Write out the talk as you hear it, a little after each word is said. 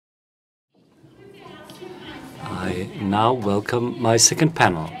I now welcome my second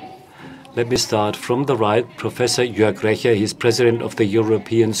panel. Let me start from the right. Professor Jörg Recher, he's president of the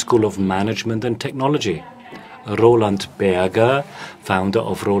European School of Management and Technology. Roland Berger, founder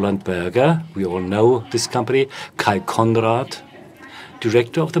of Roland Berger, we all know this company. Kai Konrad,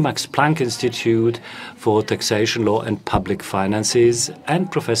 director of the Max Planck Institute for Taxation Law and Public Finances, and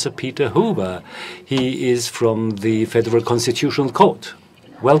Professor Peter Huber. He is from the Federal Constitutional Court.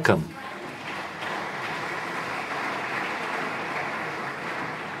 Welcome.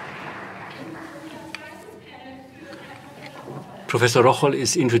 Professor Rocholl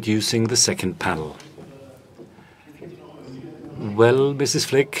is introducing the second panel. Well, Mrs.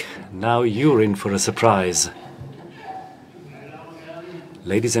 Flick, now you're in for a surprise.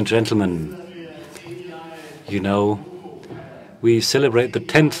 Ladies and gentlemen, you know, we celebrate the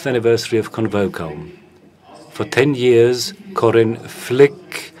 10th anniversary of CONVOCO. For 10 years, Corinne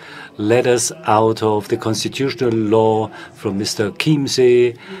Flick led us out of the constitutional law from Mr.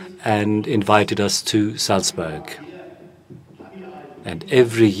 Chiemsee and invited us to Salzburg. And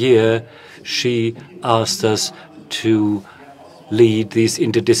every year, she asked us to lead this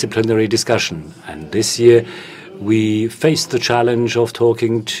interdisciplinary discussion. And this year, we faced the challenge of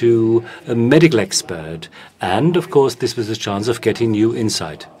talking to a medical expert. And, of course, this was a chance of getting new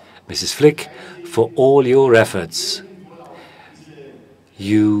insight. Mrs. Flick, for all your efforts,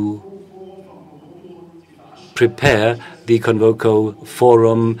 you prepare the CONVOCO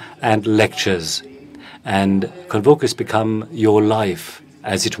forum and lectures. And CONVOCO has become your life,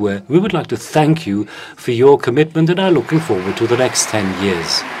 as it were. We would like to thank you for your commitment and are looking forward to the next 10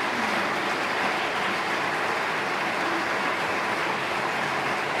 years.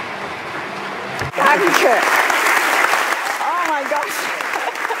 Danke. Oh mein Gott.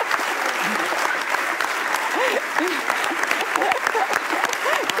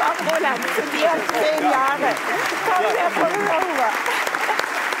 Komm, Roland, zu dir 10 Jahre. Komm, der voll rüber.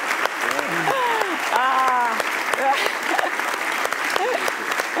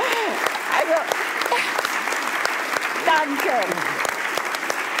 Also, danke.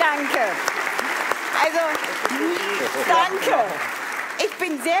 Danke. Also, danke. Ich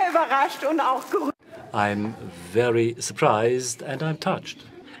bin sehr überrascht und auch gerührt. I'm very surprised and I'm touched.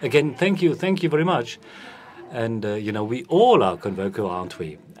 Again, thank you very much. And, you know, we all are CONVOCO, aren't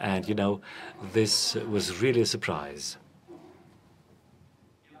we? And, you know, this was really a surprise.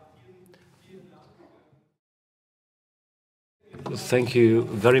 Thank you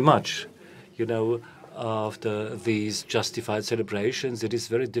very much. You know, after these justified celebrations, it is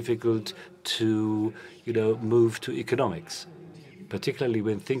very difficult to, you know, move to economics, particularly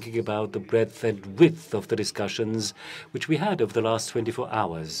when thinking about the breadth and width of the discussions which we had over the last 24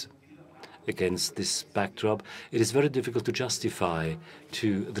 hours. Against this backdrop, it is very difficult to justify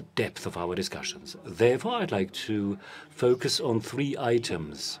to the depth of our discussions. Therefore, I'd like to focus on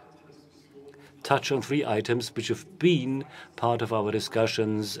touch on three items which have been part of our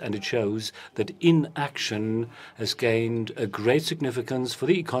discussions, and it shows that inaction has gained a great significance for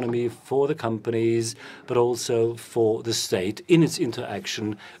the economy, for the companies, but also for the state in its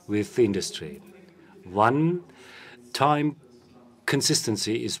interaction with the industry. One, time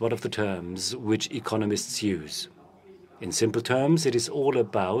consistency is one of the terms which economists use. In simple terms, it is all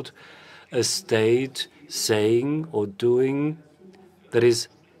about a state saying or doing, that is,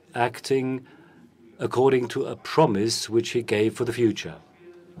 acting according to a promise which he gave for the future.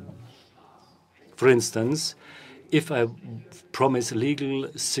 For instance, if I promise legal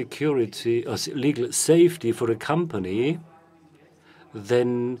security or legal safety for a company,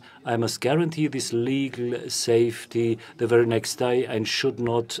 then I must guarantee this legal safety the very next day and should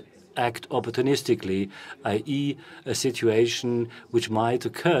not act opportunistically, i.e. a situation which might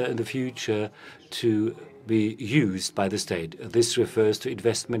occur in the future to be used by the state. This refers to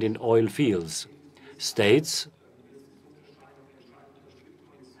investment in oil fields. States,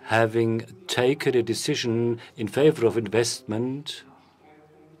 having taken a decision in favor of investment,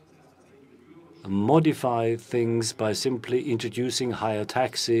 modify things by simply introducing higher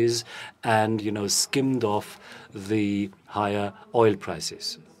taxes and, you know, skimmed off the higher oil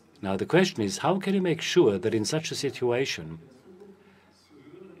prices. Now, the question is, how can you make sure that in such a situation,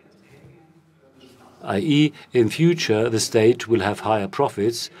 i.e., in future, the state will have higher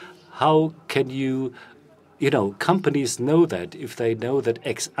profits? How can you know, companies know that if they know that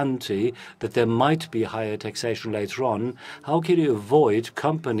ex ante that there might be higher taxation later on, how can you avoid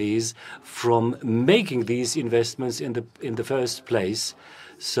companies from making these investments in the first place?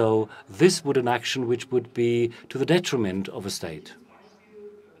 So this would an action which would be to the detriment of a state.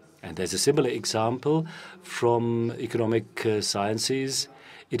 And there's a similar example from economic sciences.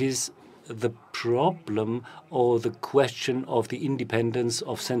 It is the problem or the question of the independence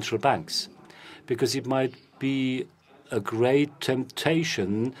of central banks, because it might be a great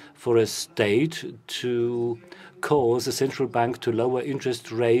temptation for a state to cause a central bank to lower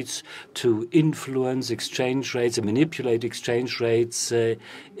interest rates, to influence exchange rates and manipulate exchange rates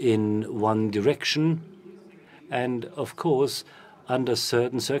in one direction. And of course, under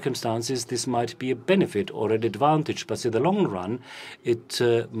certain circumstances, this might be a benefit or an advantage, but in the long run, it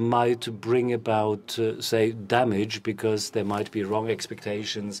might bring about, say, damage because there might be wrong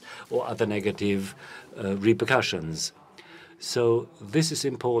expectations or other negative repercussions. So this is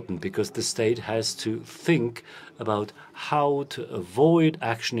important because the state has to think about how to avoid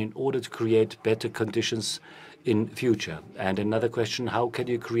action in order to create better conditions in future. And another question, how can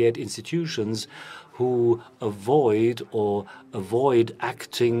you create institutions who avoid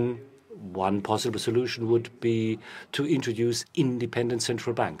acting? One possible solution would be to introduce independent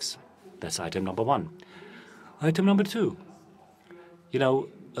central banks. That's item number one. Item number two,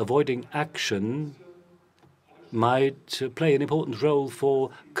 avoiding action might play an important role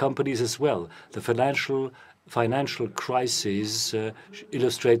for companies as well. The financial crisis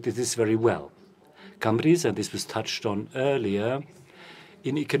illustrated this very well. Companies, and this was touched on earlier,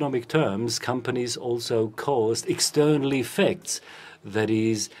 in economic terms, companies also caused external effects, that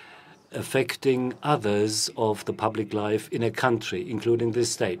is, affecting others of the public life in a country, including the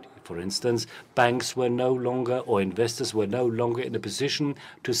state. For instance, banks were no longer, or investors were no longer in a position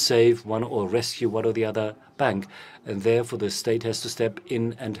to save one or rescue one or the other bank, and therefore the state has to step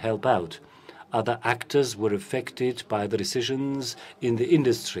in and help out. Other actors were affected by the decisions in the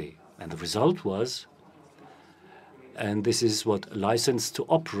industry, and the result was, and this is what license to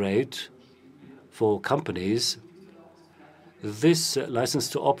operate for companies, this license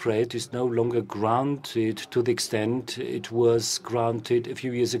to operate is no longer granted to the extent it was granted a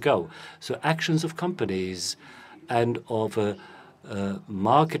few years ago. So actions of companies and of a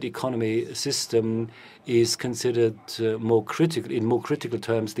market economy system is considered more critical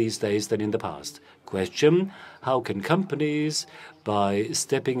terms these days than in the past. Question, how can companies, by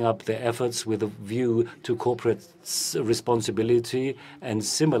stepping up their efforts with a view to corporate responsibility and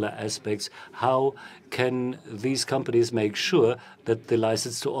similar aspects, how can these companies make sure that the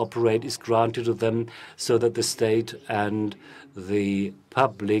license to operate is granted to them so that the state and the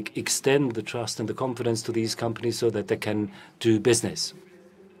public extend the trust and the confidence to these companies so that they can do business?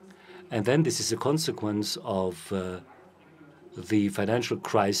 And then this is a consequence of the financial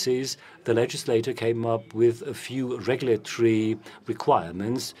crisis. The legislator came up with a few regulatory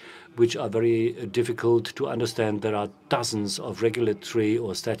requirements which are very difficult to understand. There are dozens of regulatory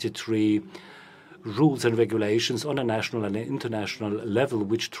or statutory rules and regulations on a national and international level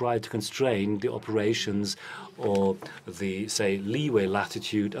which try to constrain the operations or the, say, leeway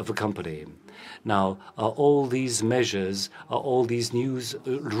latitude of a company. Now, are all these measures, are all these new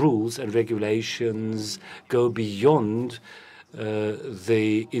rules and regulations go beyond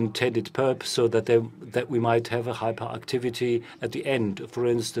the intended purpose so that we might have a hyperactivity at the end? For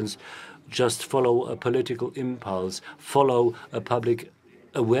instance, just follow a political impulse, follow a public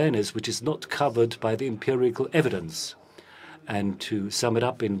awareness which is not covered by the empirical evidence. And to sum it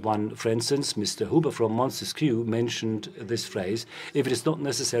up in one, for instance, Mr. Huber from Montesquieu mentioned this phrase: if it is not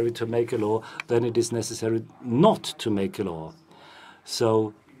necessary to make a law, then it is necessary not to make a law.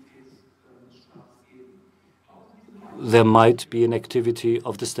 So there might be an activity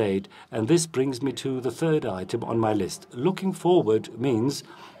of the state. And this brings me to the third item on my list. Looking forward means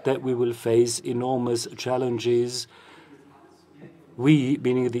that we will face enormous challenges, we,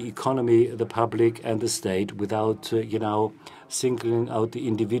 meaning the economy, the public, and the state, without, singling out the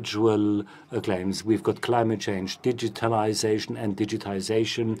individual claims. We've got climate change, digitalization and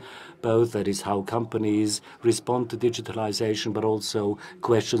digitization, both. That is how companies respond to digitalization, but also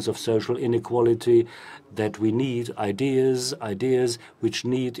questions of social inequality, that we need ideas which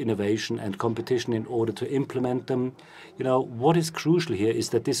need innovation and competition in order to implement them. What is crucial here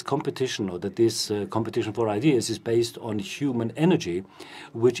is that this competition, or that this competition for ideas, is based on human energy,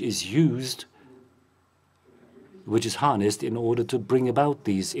 which is harnessed in order to bring about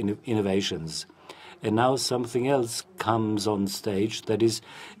these innovations. And now something else comes on stage, that is,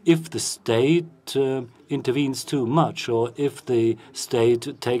 if the state intervenes too much, or if the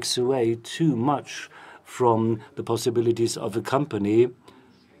state takes away too much from the possibilities of a company,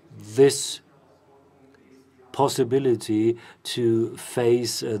 this possibility to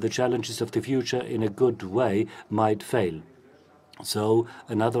face the challenges of the future in a good way might fail. So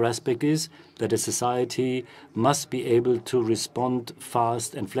another aspect is that a society must be able to respond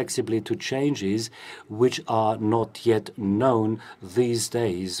fast and flexibly to changes which are not yet known these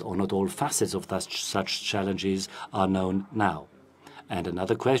days, or not all facets of such challenges are known now. And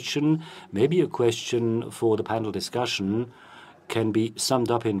another question, maybe a question for the panel discussion, can be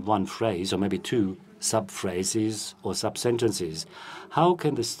summed up in one phrase or maybe two sub-phrases or sub-sentences. How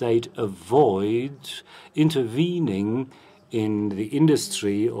can the state avoid intervening in the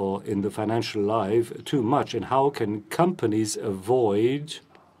industry or in the financial life too much? And how can companies avoid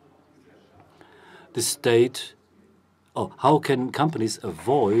the state, or how can companies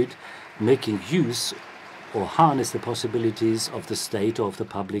avoid making use or harness the possibilities of the state or of the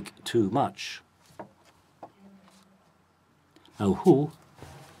public too much? Now, who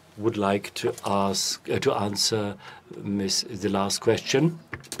would like to answer the last question?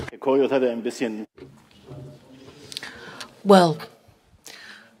 Well,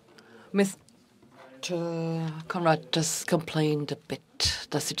 Mr. Conrad just complained a bit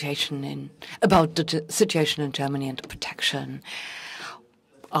about the situation in Germany and the protection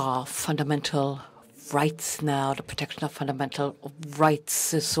of fundamental rights now. The protection of fundamental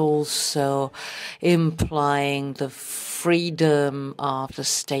rights is also implying the freedom of the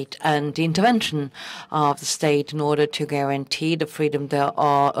state and the intervention of the state in order to guarantee the freedom. There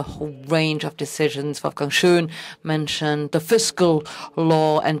are a whole range of decisions. Wolfgang Schön mentioned the fiscal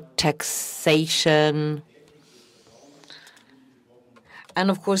law and taxation. And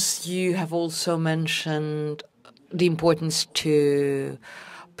of course, you have also mentioned the importance to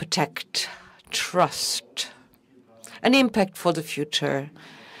protect trust. An impact for the future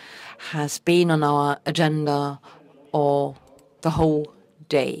has been on our agenda all the whole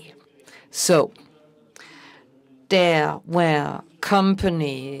day. So there where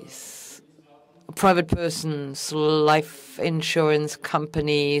companies, private persons, life insurance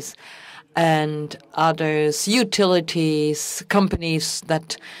companies, and others, utilities, companies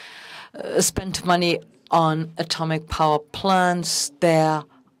that spend money on atomic power plants, there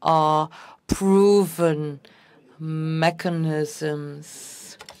are proven mechanisms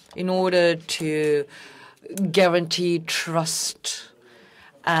in order to guarantee trust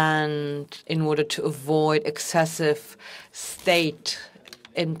and in order to avoid excessive state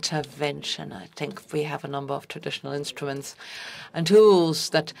intervention. I think we have a number of traditional instruments and tools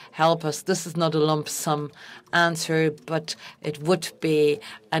that help us. This is not a lump sum answer, but it would be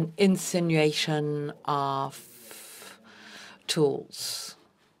an insinuation of tools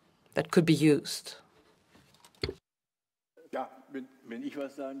that could be used. Ja, wenn ich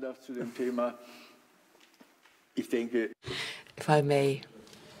was sagen darf zu dem Thema, ich denke. If I may,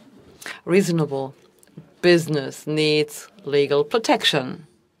 reasonable business needs legal protection.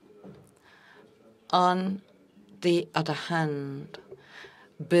 On the other hand,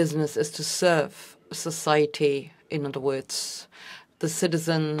 business is to serve society. In other words, the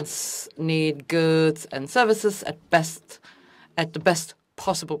citizens need goods and services at the best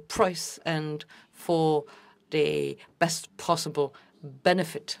possible price and for the best possible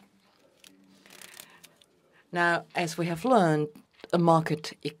benefit. Now, as we have learned, a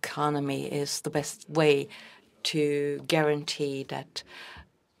market economy is the best way to guarantee that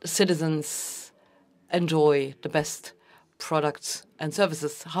citizens enjoy the best products and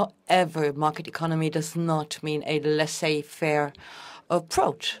services. However, market economy does not mean a laissez-faire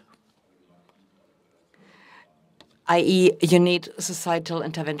approach, i.e., you need societal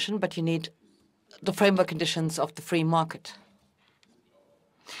intervention, but you need the framework conditions of the free market.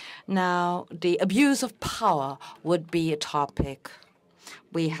 Now, the abuse of power would be a topic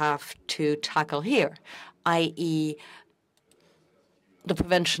we have to tackle here, i.e., the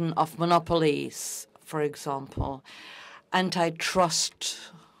prevention of monopolies, for example, antitrust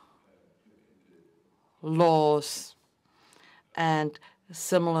laws, and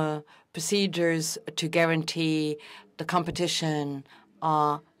similar procedures to guarantee the competition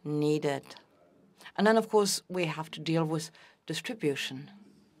are needed. And then, of course, we have to deal with distribution.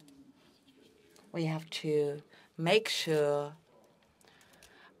 We have to make sure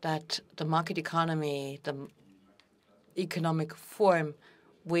that the market economy, the economic form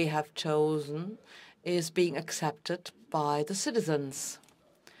we have chosen, is being accepted by the citizens,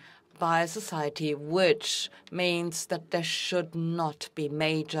 by society, which means that there should not be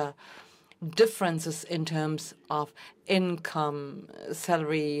major differences in terms of income,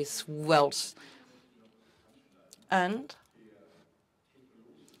 salaries, wealth. And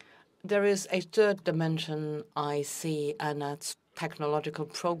there is a third dimension I see, and that's technological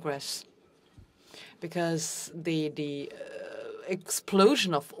progress. Because the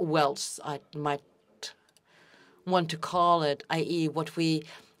explosion of wealth, I might want to call it, i.e. what we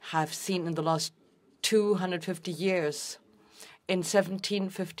have seen in the last 250 years. In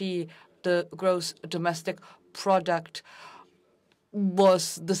 1750, the gross domestic product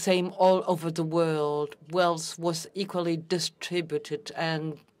was the same all over the world. Wealth was equally distributed,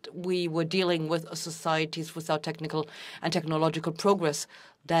 and we were dealing with societies without technical and technological progress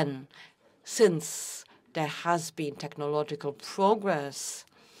then. Since there has been technological progress,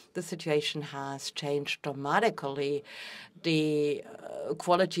 the situation has changed dramatically. The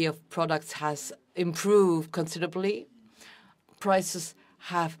quality of products has improved considerably. Prices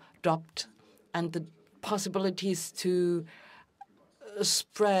have dropped, and the possibilities to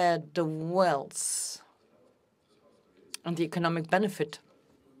spread the wealth and the economic benefit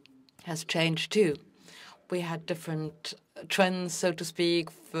has changed too. We had different trends, so to speak.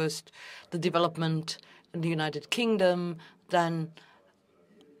 First, the development in the United Kingdom, then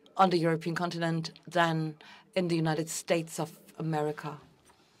on the European continent, then in the United States of America.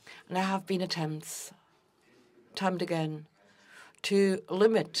 And there have been attempts, time and again, to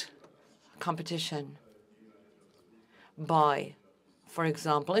limit competition by, for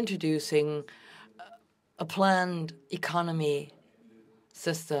example, introducing a planned economy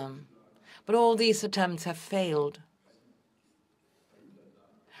system. But all these attempts have failed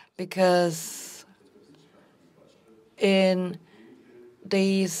because in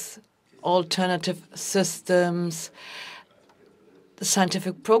these alternative systems, the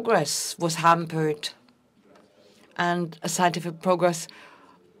scientific progress was hampered, and a scientific progress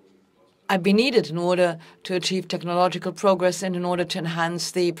had been needed in order to achieve technological progress and in order to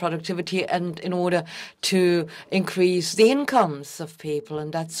enhance the productivity and in order to increase the incomes of people.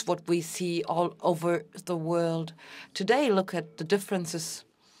 And that's what we see all over the world today. Look at the differences,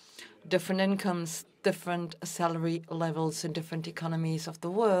 different incomes, different salary levels in different economies of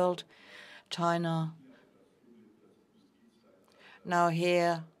the world. China, now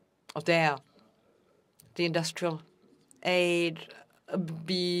here or there, the industrial age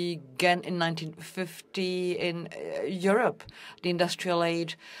began in 1950 in Europe. The industrial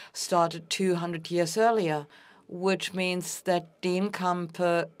age started 200 years earlier, which means that the income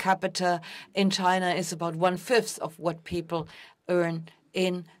per capita in China is about 1/5 of what people earn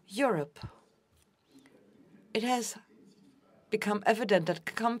in Europe. It has become evident that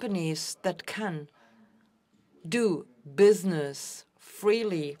companies that can do business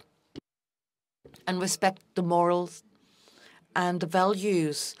freely and respect the morals and the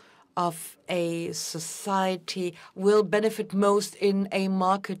values of a society will benefit most in a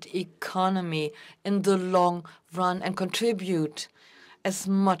market economy in the long run and contribute as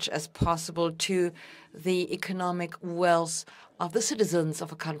much as possible to the economic wealth of the citizens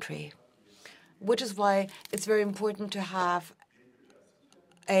of a country. Which is why it's very important to have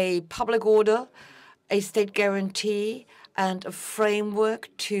a public order, a state guarantee, and a framework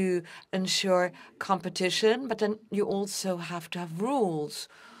to ensure competition. But then you also have to have rules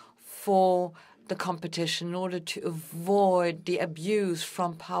for the competition in order to avoid the abuse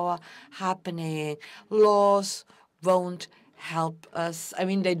from power happening. Laws won't help us. I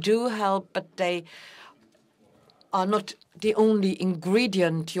mean, they do help, but they are not the only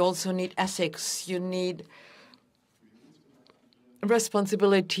ingredient. You also need ethics. You need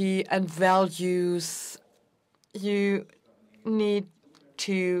responsibility and values. You need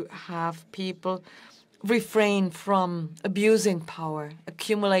to have people refrain from abusing power,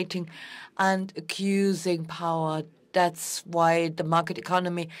 accumulating and accusing power. That's why the market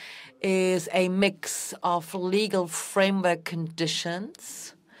economy is a mix of legal framework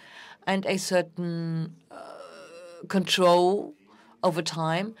conditions and a certain control over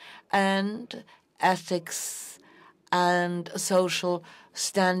time, and ethics and social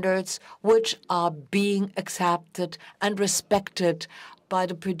standards which are being accepted and respected by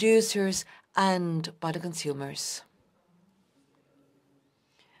the producers and by the consumers.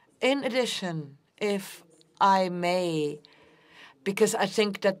 In addition, if I may, because I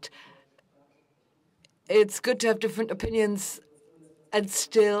think that it's good to have different opinions and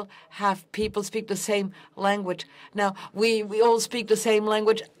still have people speak the same language. Now, we all speak the same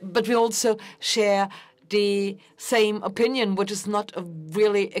language, but we also share the same opinion, which is not a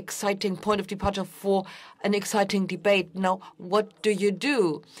really exciting point of departure for an exciting debate. Now, what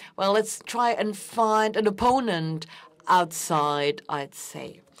do? Well, let's try and find an opponent outside, I'd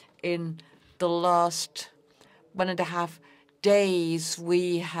say. In the last 1.5 days,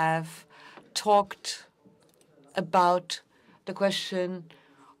 we have talked about the question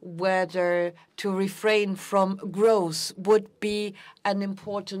whether to refrain from growth would be an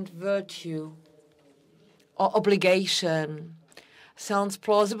important virtue or obligation. Sounds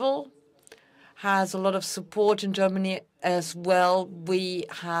plausible. has a lot of support in Germany as well. We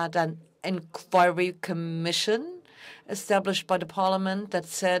had an inquiry commission established by the parliament that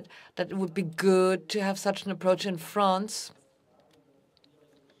said that it would be good to have such an approach in France.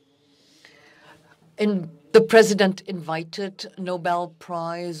 The president invited Nobel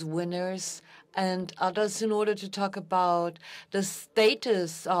Prize winners and others in order to talk about the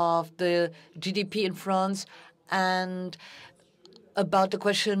status of the GDP in France and about the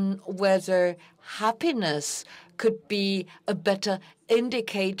question whether happiness could be a better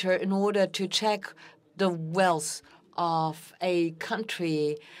indicator in order to check the wealth of a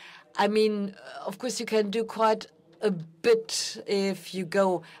country. I mean, of course, you can do quite a bit if you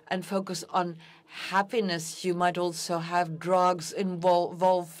go and focus on happiness. You might also have drugs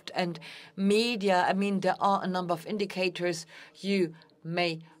involved and media. I mean, there are a number of indicators you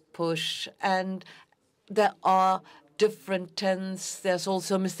may push, and there are different trends. There's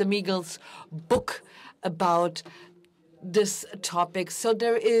also Mr. Miegel's book about this topic. So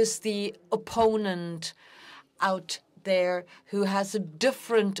there is the opponent out there who has a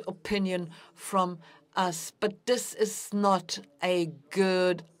different opinion from us. But this is not a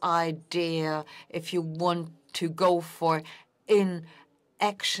good idea if you want to go for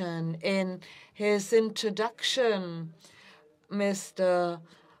inaction. In his introduction, Mr.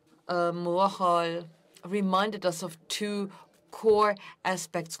 Morchol reminded us of two core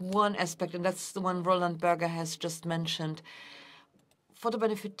aspects. One aspect, and that's the one Roland Berger has just mentioned, for the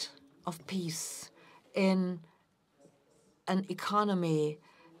benefit of peace in an economy,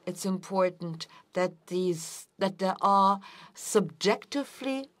 it's important that there are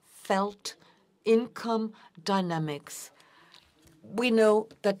subjectively felt income dynamics. We know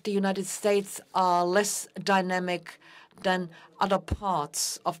that the United States are less dynamic than other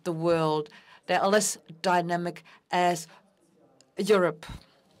parts of the world. They are less dynamic as Europe.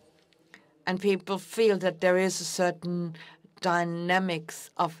 And people feel that there is a certain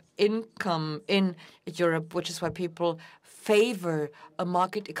dynamics of income in Europe, which is why people favor a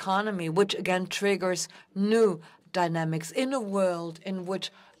market economy, which again triggers new dynamics in a world in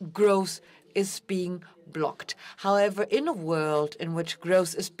which growth is being blocked. However, in a world in which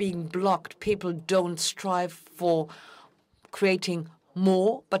growth is being blocked, people don't strive for creating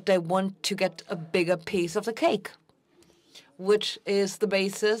more, but they want to get a bigger piece of the cake, which is the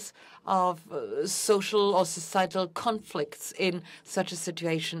basis of social or societal conflicts in such a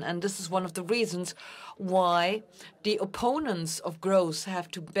situation. And this is one of the reasons why the opponents of growth have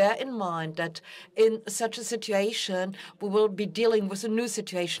to bear in mind that in such a situation, we will be dealing with a new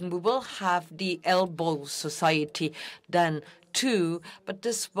situation. We will have the elbow society then too, but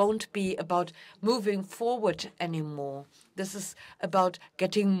this won't be about moving forward anymore. This is about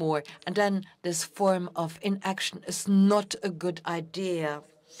getting more. And then this form of inaction is not a good idea.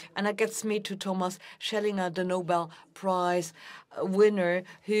 And that gets me to Thomas Schellinger, the Nobel Prize winner,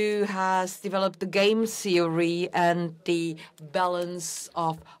 who has developed the game theory and the balance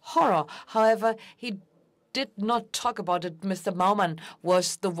of horror. However, he did not talk about it. Mr. Baumann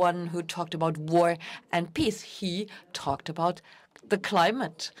was the one who talked about war and peace. He talked about the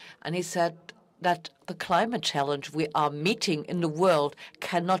climate, and he said that the climate challenge we are meeting in the world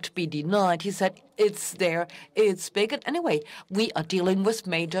cannot be denied. He said it's there, it's big, and anyway, we are dealing with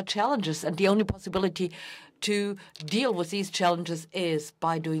major challenges, and the only possibility to deal with these challenges is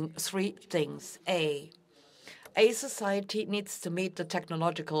by doing three things. A society needs to meet the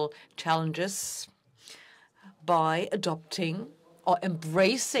technological challenges by adopting or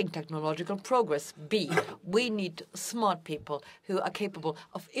embracing technological progress. B, we need smart people who are capable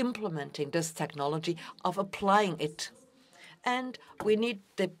of implementing this technology, of applying it. And we need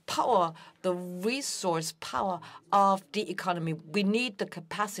the power, the resource power of the economy. We need the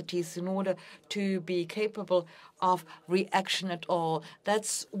capacities in order to be capable of reaction at all.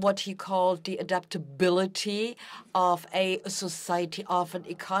 That's what he called the adaptability of a society, of an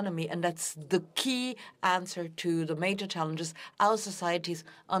economy. And that's the key answer to the major challenges our societies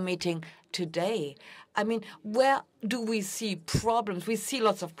are meeting today. I mean, where do we see problems? We see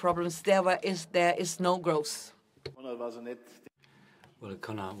lots of problems there where there is no growth. Well,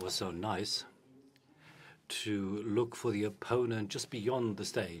 Connor was so nice to look for the opponent just beyond the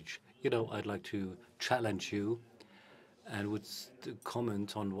stage. You know, I'd like to challenge you and would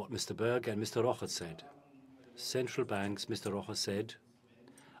comment on what Mr. Berg and Mr. Rocher said. Central banks, Mr. Rocher said,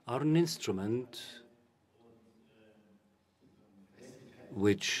 are an instrument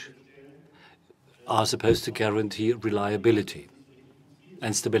which are supposed to guarantee reliability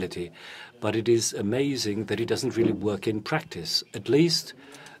and stability. But it is amazing that it doesn't really work in practice. At least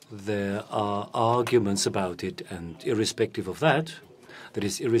there are arguments about it, and irrespective of that, That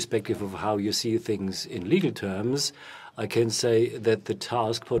is, irrespective of how you see things in legal terms, I can say that the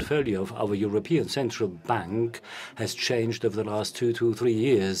task portfolio of our European Central Bank has changed over the last 2 to 3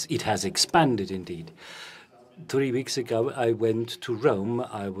 years. It has expanded indeed. 3 weeks ago, I went to Rome.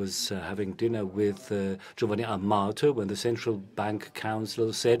 I was having dinner with Giovanni Amato when the Central Bank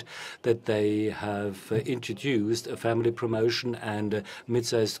Council said that they have introduced a family promotion and a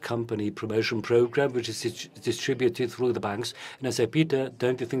mid-sized company promotion program, which is distributed through the banks. And I said, Peter,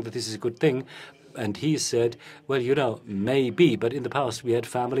 don't you think that this is a good thing? And he said, well, you know, maybe, but in the past we had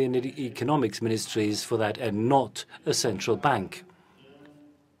family and economics ministries for that and not a central bank.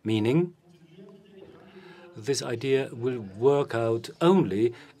 Meaning, this idea will work out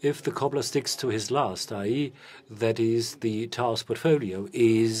only if the cobbler sticks to his last, i.e., that is, the task portfolio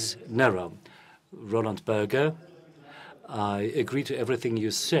is narrow. Roland Berger, I agree to everything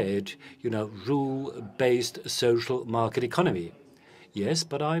you said, you know, rule-based social market economy. Yes,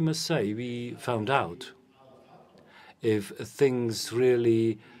 but I must say we found out if things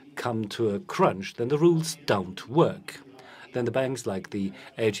really come to a crunch, then the rules don't work. Then the banks like the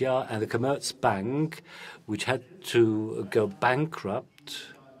AGR and the Commerzbank, which had to go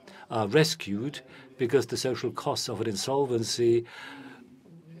bankrupt, are rescued because the social costs of an insolvency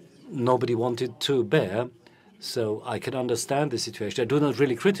nobody wanted to bear. So I can understand the situation. I do not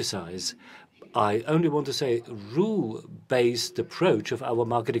really criticize. I only want to say rule-based approach of our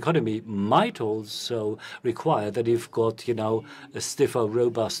market economy might also require that you've got, you know, a stiffer,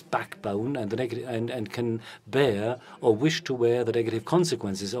 robust backbone and the negative and can bear or wish to bear the negative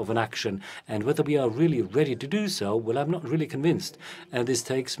consequences of an action. And whether we are really ready to do so, well, I'm not really convinced. And this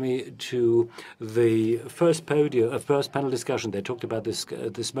takes me to the first panel discussion. They talked about this,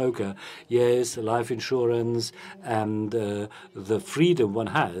 the smoker. Yes, life insurance and the freedom one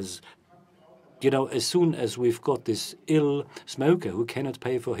has. You know, as soon as we've got this ill smoker who cannot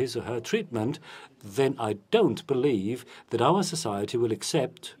pay for his or her treatment, then I don't believe that our society will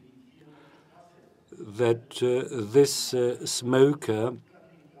accept that this smoker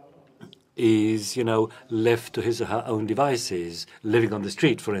is, you know, left to his or her own devices, living on the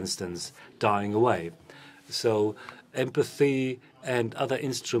street, for instance, dying away. So empathy and other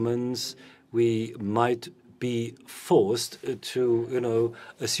instruments, we might be forced to, you know,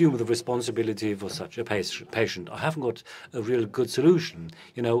 assume the responsibility for such a patient. I haven't got a real good solution.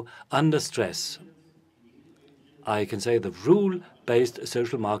 You know, under stress, I can say the rule-based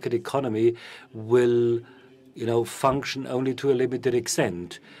social market economy will, you know, function only to a limited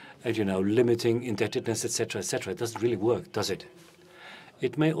extent, and, you know, limiting indebtedness, etc., etc. It doesn't really work, does it?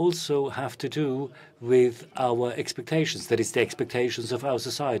 It may also have to do with our expectations, that is, the expectations of our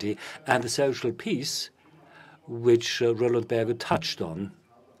society and the social peace, which Roland Berger touched on.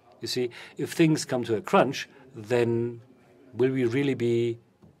 You see, if things come to a crunch, then will we really be,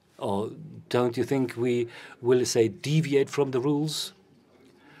 or don't you think we will, say, deviate from the rules?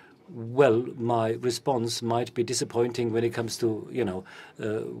 Well, my response might be disappointing when it comes to, you know,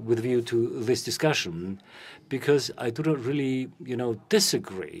 with a view to this discussion, because I do not really, you know,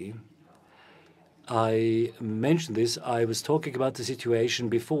 disagree. I mentioned this. I was talking about the situation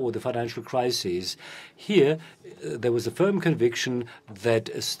before the financial crisis. Here, there was a firm conviction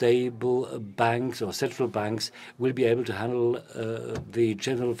that stable banks or central banks will be able to handle the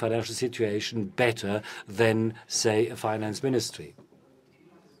general financial situation better than, say, a finance ministry.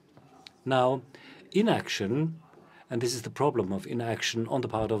 Now, inaction, and this is the problem of inaction on the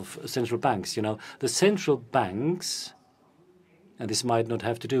part of central banks, you know, the central banks, and this might not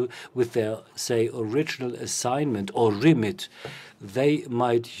have to do with their, say, original assignment or remit. They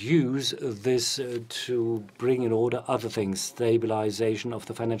might use this to bring in order other things, stabilization of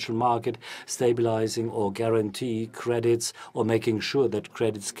the financial market, stabilizing or guarantee credits, or making sure that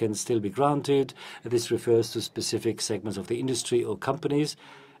credits can still be granted. This refers to specific segments of the industry or companies.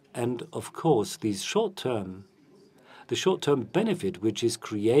 And, of course, the short-term benefit which is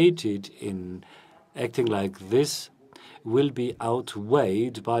created in acting like this will be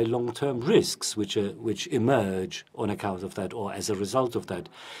outweighed by long-term risks which emerge on account of that or as a result of that.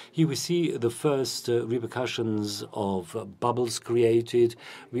 Here we see the first repercussions of bubbles created.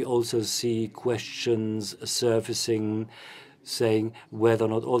 We also see questions surfacing saying whether or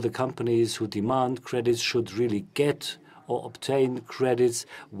not all the companies who demand credits should really get or obtain credits,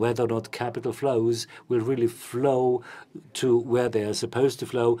 whether or not capital flows will really flow to where they are supposed to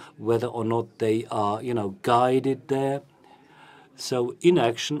flow, whether or not they are, you know, guided there. So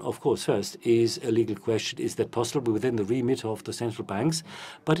inaction, of course, first is a legal question. Is that possible within the remit of the central banks?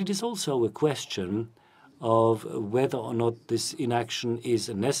 But it is also a question of whether or not this inaction is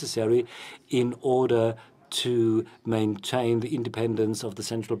necessary in order to maintain the independence of the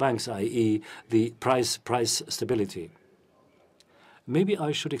central banks, i.e. the price stability. Maybe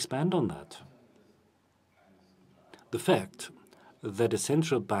I should expand on that. The fact that a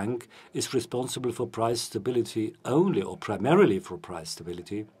central bank is responsible for price stability only or primarily for price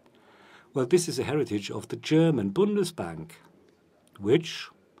stability, well, this is a heritage of the German Bundesbank, which,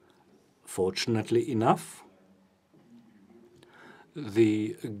 fortunately enough,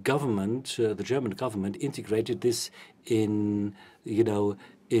 the government, the German government, integrated this in,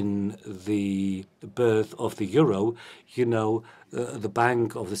 in the birth of the euro. The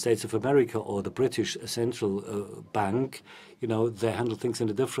Bank of the States of America or the British Central Bank, they handle things in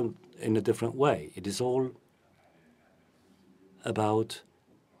a different way. It is all about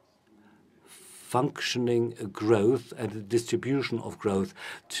functioning growth and the distribution of growth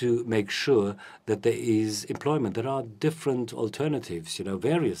to make sure that there is employment. There are different alternatives,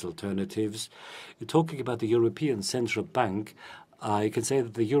 various alternatives. You're talking about the European Central Bank. I can say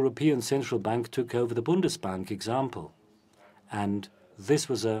that the European Central Bank took over the Bundesbank example. And this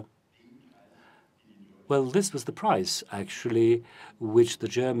was this was the price, actually, which the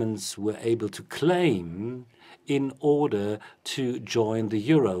Germans were able to claim in order to join the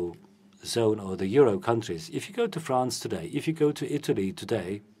euro zone or the euro countries. If you go to France today, if you go to Italy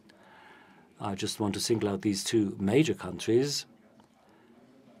today, I just want to single out these two major countries,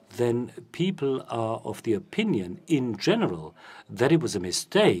 then people are of the opinion in general that it was a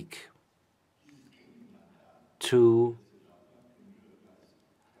mistake to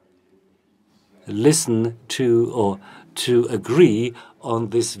listen to or to agree on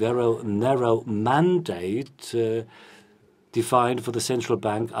this very narrow mandate defined for the central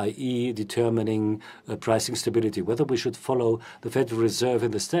bank, i.e. determining pricing stability. Whether we should follow the Federal Reserve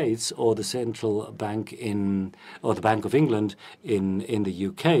in the States or the central bank or the Bank of England in the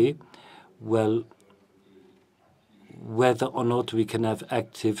UK, well, whether or not we can have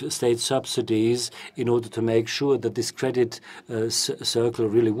active state subsidies in order to make sure that this credit circle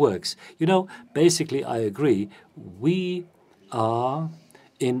really works. Basically, I agree. We are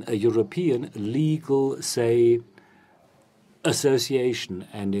in a European legal, association,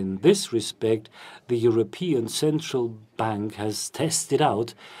 and in this respect, the European Central Bank has tested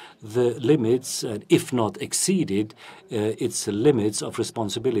out the limits, if not exceeded, its limits of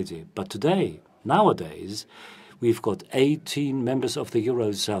responsibility. But nowadays, we've got 18 members of the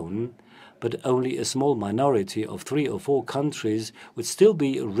Eurozone, but only a small minority of 3 or 4 countries would still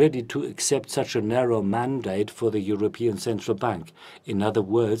be ready to accept such a narrow mandate for the European Central Bank. In other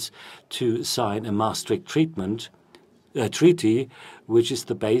words, to sign a Maastricht treaty, which is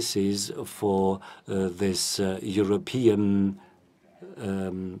the basis for this European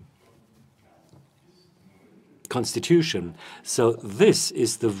constitution. So this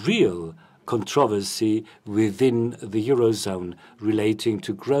is the real controversy within the Eurozone, relating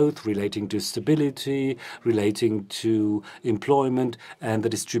to growth, relating to stability, relating to employment and the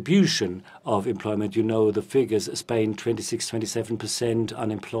distribution of employment. The figures: Spain 26–27%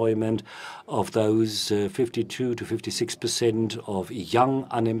 unemployment, of those 52 to 56% of young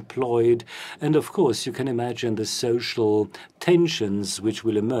unemployed. And of course, you can imagine the social tensions which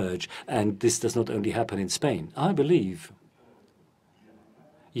will emerge. And this does not only happen in Spain. I believe,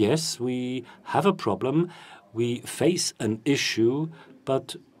 yes, we have a problem, we face an issue,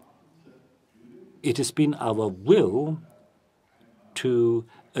 but it has been our will to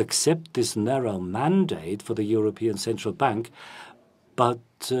accept this narrow mandate for the European Central Bank, but,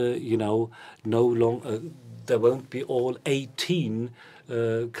 no longer, there won't be all 18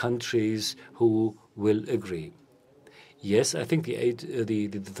 countries who will agree. Yes, I think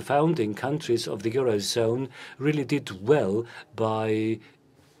the founding countries of the Eurozone really did well by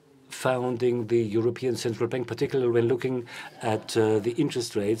founding the European Central Bank, particularly when looking at the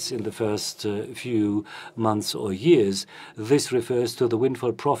interest rates in the first few months or years. This refers to the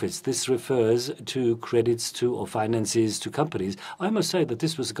windfall profits. This refers to credits to or finances to companies. I must say that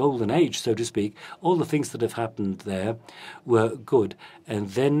this was a golden age, so to speak. All the things that have happened there were good.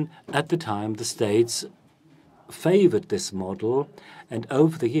 And then at the time, the states favored this model, and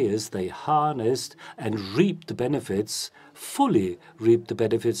over the years they harnessed and reaped the benefits, fully reaped the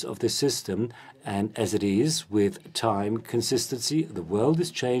benefits of this system. And as it is with time, consistency, the world is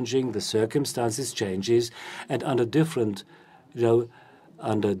changing, the circumstances changes, and under different,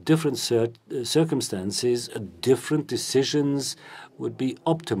 circumstances, different decisions would be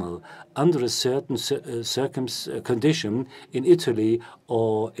optimal. Under a certain condition in Italy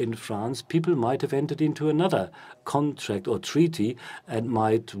or in France, people might have entered into another contract or treaty and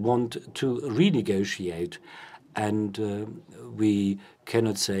might want to renegotiate. And we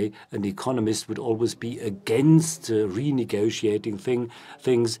cannot say an economist would always be against renegotiating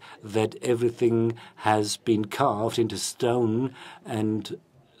things, that everything has been carved into stone, and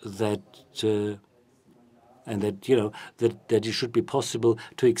that that it should be possible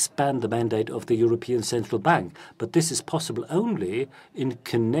to expand the mandate of the European Central Bank. But this is possible only in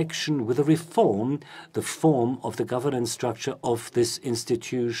connection with a reform, the form of the governance structure of this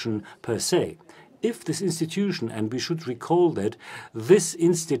institution per se. If this institution, and we should recall that this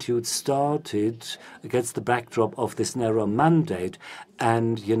institute started against the backdrop of this narrow mandate,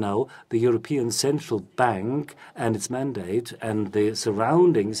 and the European Central Bank and its mandate and the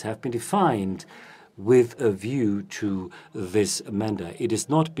surroundings have been defined with a view to this mandate. It has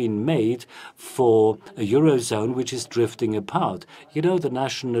not been made for a Eurozone which is drifting apart. The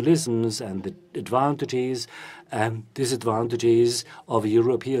nationalisms and the advantages and disadvantages of a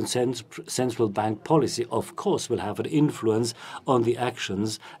European Central Bank policy, of course, will have an influence on the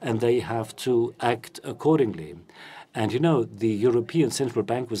actions, and they have to act accordingly. And the European Central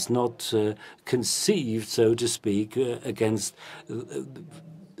Bank was not conceived, so to speak, against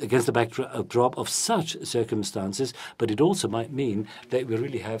the backdrop of such circumstances, but it also might mean that we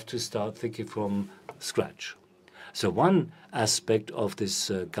really have to start thinking from scratch. So one aspect of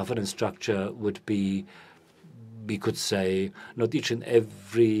this governance structure would be, we could say, not each and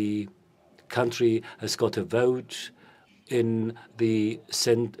every country has got a vote in the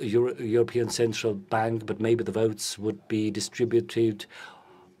European Central Bank, but maybe the votes would be distributed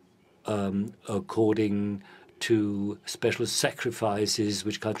according to special sacrifices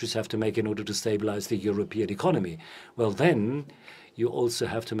which countries have to make in order to stabilize the European economy. Well, then you also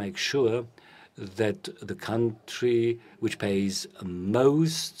have to make sure that the country which pays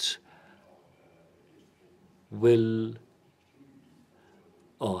most will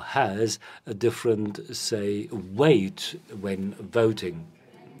or has a different, say, weight when voting.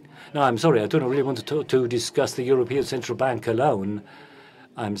 Now, I'm sorry, I don't really want to discuss the European Central Bank alone.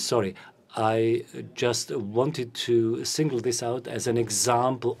 I'm sorry. I just wanted to single this out as an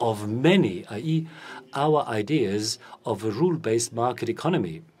example of many, i.e., our ideas of a rule-based market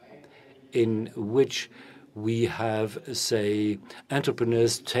economy in which we have, say,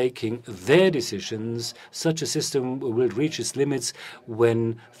 entrepreneurs taking their decisions. Such a system will reach its limits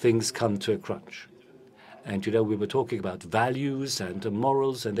when things come to a crunch. And we were talking about values and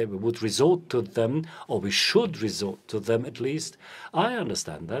morals, and that we would resort to them, or we should resort to them at least. I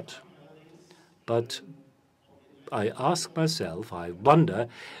understand that. But I ask myself, I wonder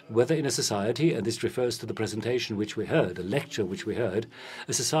whether in a society, and this refers to the presentation which we heard, a lecture which we heard,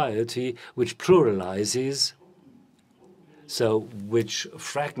 a society which pluralizes, so which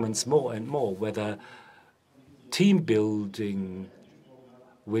fragments more and more, whether team building,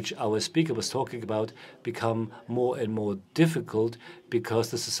 which our speaker was talking about, become more and more difficult because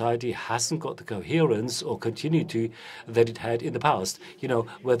the society hasn't got the coherence or continuity that it had in the past.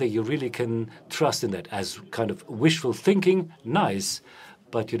 Whether you really can trust in that as kind of wishful thinking, nice,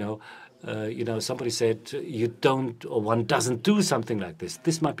 but somebody said you don't, or one doesn't do something like this.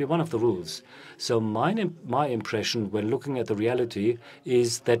 This might be one of the rules. So my impression when looking at the reality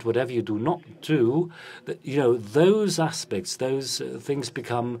is that whatever you do not do, those aspects, those things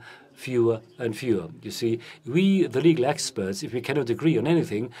become fewer and fewer. You see, we, the legal experts, if we cannot agree on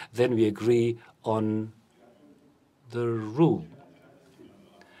anything, then we agree on the rule.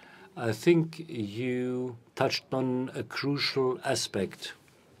 I think you touched on a crucial aspect,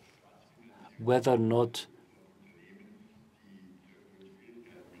 whether or not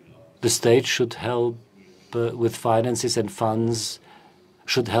the state should help with finances and funds,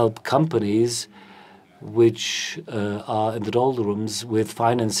 should help companies which are in the doldrums with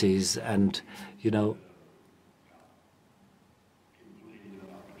finances and,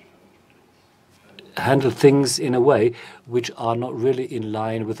 handle things in a way which are not really in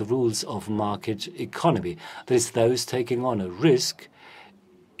line with the rules of market economy. That is, those taking on a risk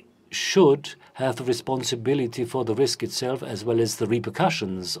should have the responsibility for the risk itself as well as the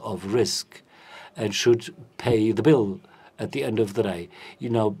repercussions of risk, and should pay the bill at the end of the day.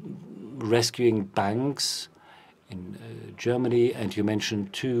 Rescuing banks in Germany, and you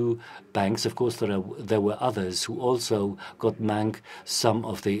mentioned 2 banks. Of course, there were others who also got mank, some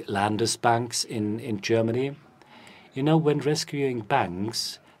of the Landesbanks in Germany. When rescuing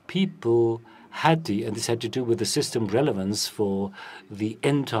banks, people and this had to do with the system relevance for the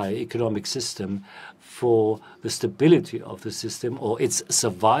entire economic system, for the stability of the system, or its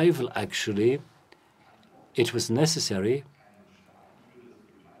survival, actually, it was necessary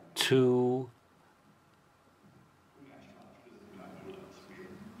to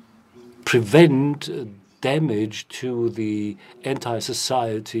prevent damage to the entire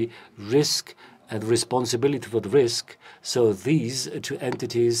society, risk and responsibility for the risk. So these two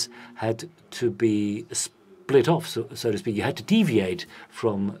entities had to be split off, so to speak. You had to deviate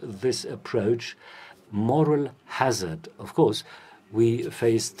from this approach. Moral hazard. Of course, we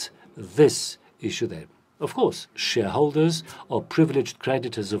faced this issue there. Of course, shareholders or privileged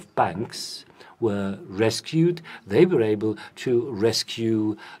creditors of banks were rescued. They were able to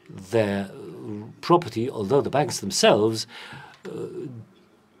rescue their property, although the banks themselves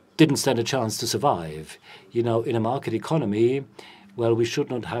didn't stand a chance to survive. You know, in a market economy, well, we should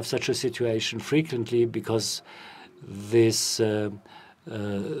not have such a situation frequently, because this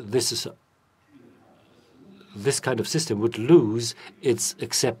kind of system would lose its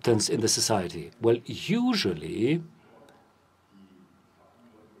acceptance in the society. Well, usually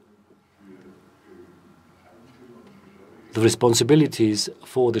the responsibilities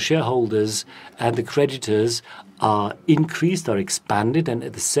for the shareholders and the creditors are increased, are expanded, and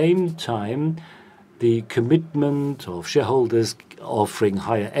at the same time the commitment of shareholders offering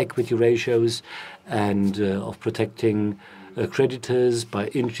higher equity ratios and of protecting creditors by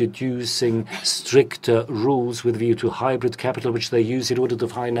introducing stricter rules with view to hybrid capital, which they use in order to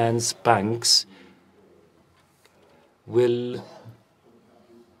finance banks, will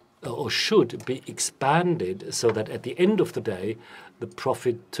or should be expanded so that at the end of the day, the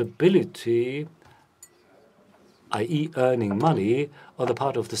profitability, i.e. earning money, on the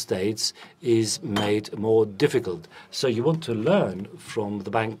part of the states is made more difficult. So you want to learn from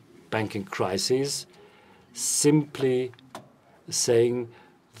the banking crisis, simply saying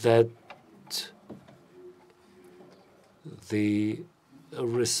that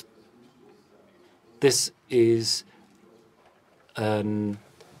this is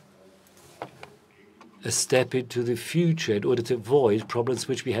a step into the future in order to avoid problems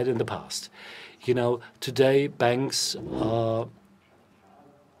which we had in the past. You know, today banks are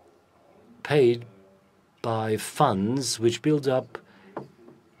paid by funds which build up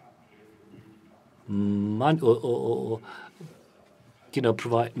money or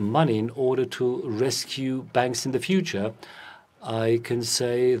provide money in order to rescue banks in the future. I can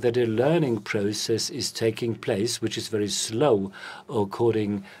say that a learning process is taking place, which is very slow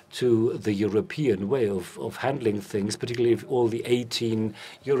according to the European way of handling things, particularly if all the 18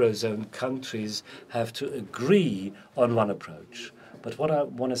 Eurozone countries have to agree on one approach. But what I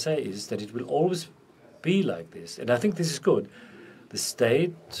want to say is that it will always be like this, and I think this is good. The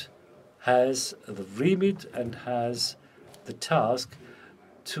state has the remit and has the task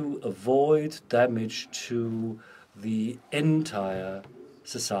to avoid damage to the entire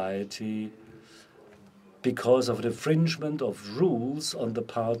society because of an infringement of rules on the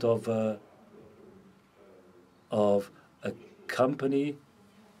part of a company,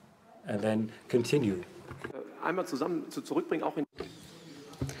 and then continue. I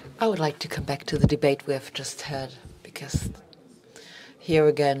would like to come back to the debate we have just had, because here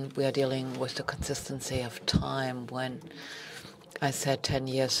again we are dealing with the consistency of time. When I said 10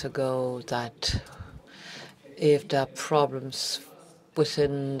 years ago that if there are problems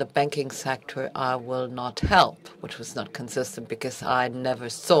within the banking sector, I will not help, which was not consistent, because I never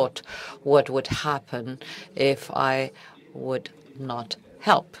thought what would happen if I would not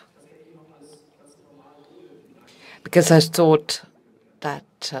help. Because I thought that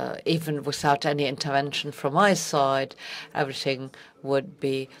even without any intervention from my side, everything would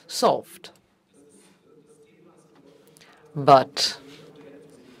be solved. But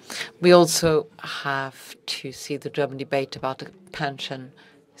we also have to see the German debate about the pension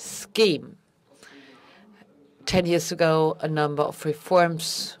scheme. 10 years ago, a number of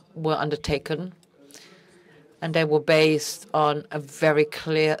reforms were undertaken, and they were based on a very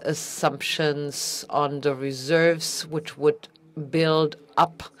clear assumptions on the reserves which would build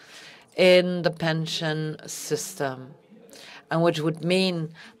up in the pension system, and which would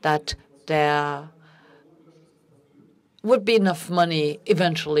mean that there would be enough money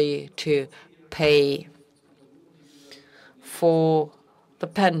eventually to pay for the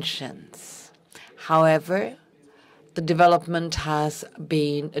pensions. However, the development has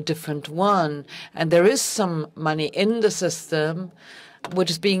been a different one, and there is some money in the system which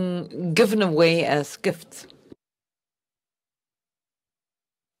is being given away as gifts.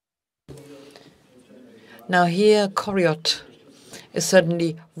 Now here, Coriot is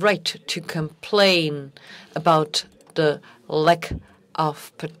certainly right to complain about the lack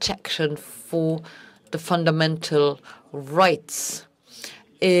of protection for the fundamental rights.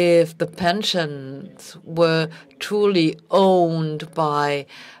 If the pensions were truly owned by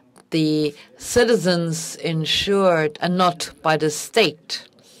the citizens insured and not by the state,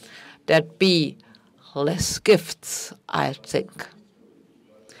 there'd be less gifts, I think.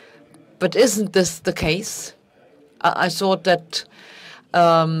 But isn't this the case? I thought that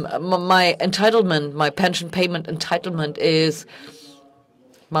my entitlement, my pension payment entitlement is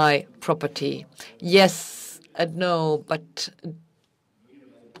my property. Yes and no, but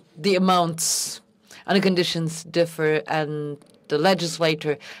the amounts and the conditions differ, and the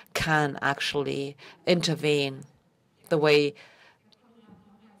legislator can actually intervene the way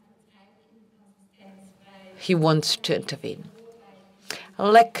he wants to intervene. A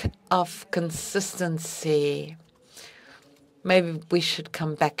lack of consistency. Maybe we should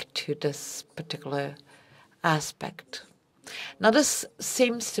come back to this particular aspect. Now, this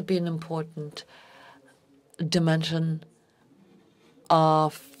seems to be an important dimension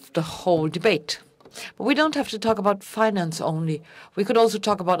of the whole debate. But we don't have to talk about finance only. We could also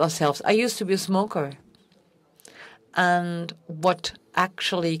talk about ourselves. I used to be a smoker. And what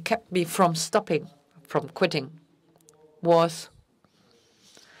actually kept me from quitting, was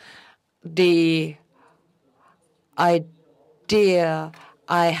the idea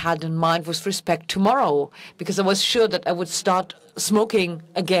I had in mind with respect to tomorrow, because I was sure that I would start smoking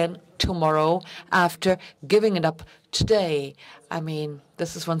again tomorrow after giving it up today. I mean,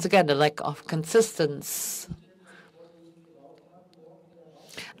 this is once again a lack of consistency.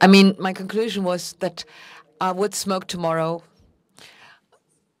 I mean, my conclusion was that I would smoke tomorrow,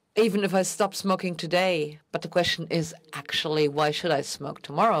 even if I stop smoking today. But the question is actually, why should I smoke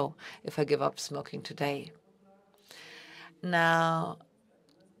tomorrow if I give up smoking today? Now,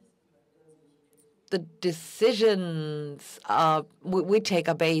 the decisions we take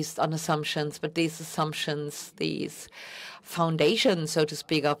are based on assumptions, but these assumptions, these foundations, so to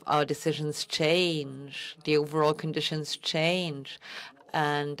speak, of our decisions change. The overall conditions change,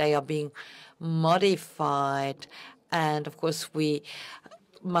 and they are being modified. And of course, we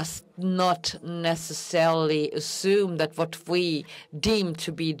must not necessarily assume that what we deem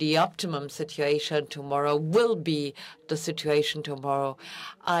to be the optimum situation tomorrow will be the situation tomorrow.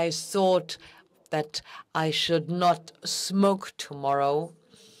 I thought that I should not smoke tomorrow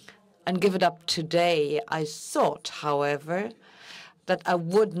and give it up today. I thought, however, that I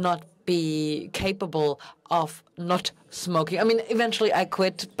would not be capable of not smoking. I mean, eventually I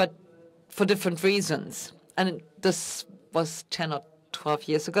quit, but for different reasons. And this was 10 or 12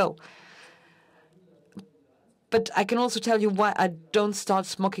 years ago. But I can also tell you why I don't start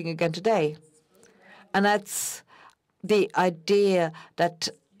smoking again today. And that's the idea that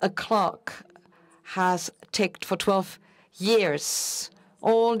a clock has ticked for 12 years.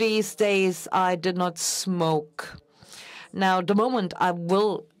 All these days I did not smoke. Now, the moment I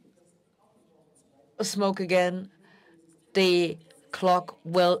will smoke again, the clock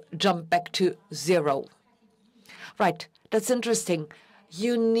will jump back to 0. Right, that's interesting.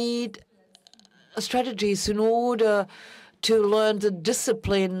 You need strategies in order to learn the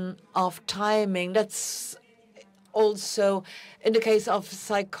discipline of timing. That's also in the case of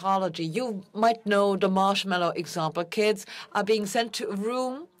psychology. You might know the marshmallow example. Kids are being sent to a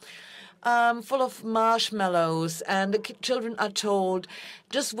room full of marshmallows, and the children are told,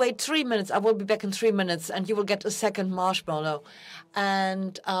 just wait 3 minutes, I will be back in 3 minutes, and you will get a second marshmallow.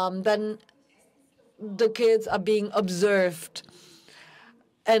 And then the kids are being observed.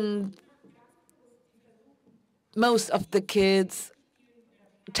 And most of the kids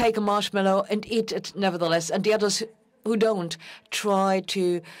take a marshmallow and eat it nevertheless, and the others who don't try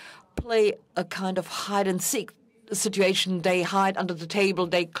to play a kind of hide-and-seek situation. They hide under the table,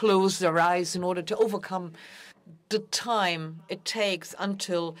 they close their eyes in order to overcome the time it takes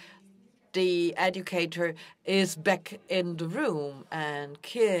until the educator is back in the room. And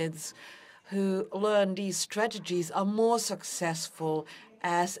kids who learn these strategies are more successful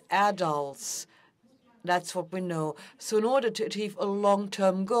as adults. That's what we know. So in order to achieve a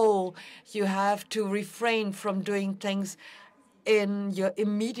long-term goal, you have to refrain from doing things in your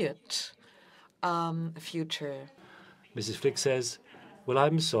immediate future. Mrs. Flick says, well,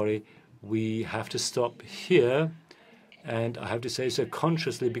 I'm sorry, we have to stop here. And I have to say so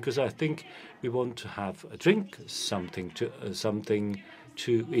consciously because I think we want to have a drink, something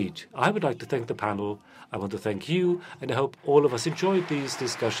to eat. I would like to thank the panel. I want to thank you, and I hope all of us enjoyed these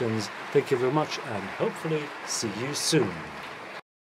discussions. Thank you very much, and hopefully see you soon.